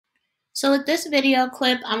So with this video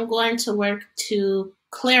clip, I'm going to work to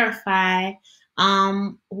clarify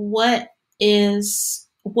what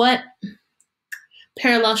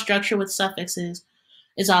parallel structure with suffixes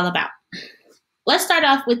is all about. Let's start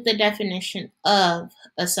off with the definition of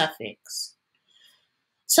a suffix.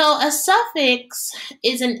 So a suffix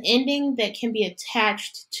is an ending that can be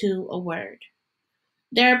attached to a word.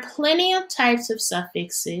 There are plenty of types of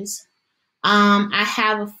suffixes. I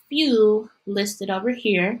have a few listed over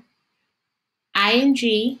here.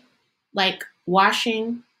 ing, like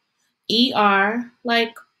washing, er,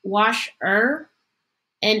 like washer,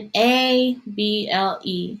 and able,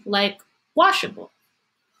 like washable.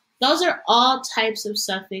 Those are all types of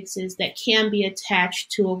suffixes that can be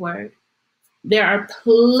attached to a word. There are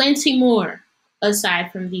plenty more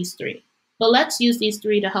aside from these three, but let's use these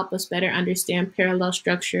three to help us better understand parallel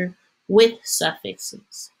structure with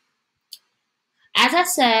suffixes. As I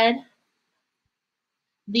said,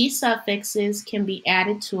 these suffixes can be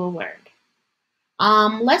added to a word.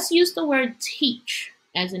 Let's use the word teach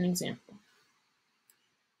as an example.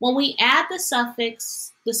 When we add the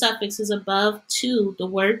suffixes above to the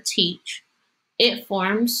word teach, it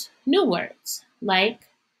forms new words like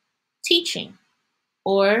teaching,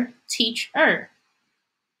 or teacher,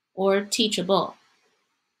 or teachable.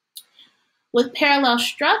 With parallel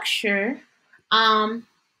structure,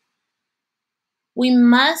 we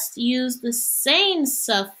must use the same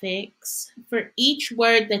suffix for each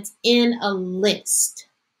word that's in a list.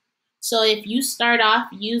 So if you start off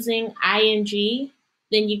using ing,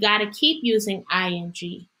 then you got to keep using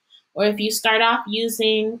ing. Or if you start off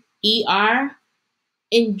using er,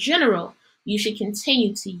 in general, you should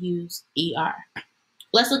continue to use er.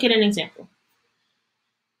 Let's look at an example.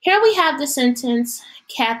 Here we have the sentence,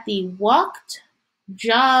 Kathy walked,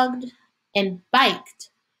 jogged, and biked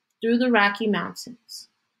through the Rocky Mountains.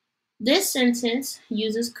 This sentence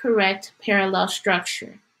uses correct parallel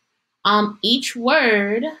structure. Each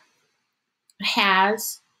word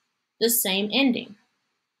has the same ending,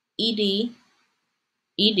 ed,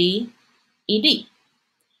 ed, ed.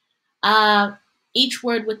 Each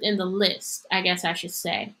word within the list, I guess I should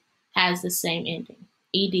say, has the same ending,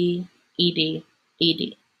 ed, ed,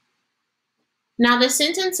 ed. Now the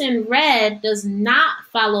sentence in red does not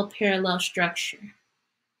follow parallel structure.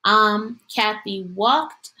 Kathy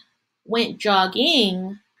walked, went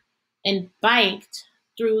jogging, and biked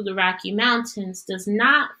through the Rocky Mountains does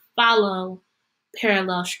not follow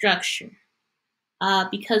parallel structure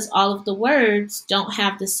because all of the words don't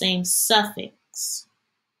have the same suffix.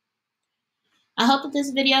 I hope that this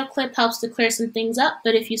video clip helps to clear some things up,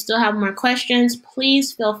 but if you still have more questions,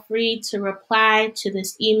 please feel free to reply to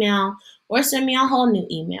this email or send me a whole new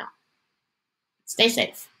email. Stay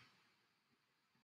safe.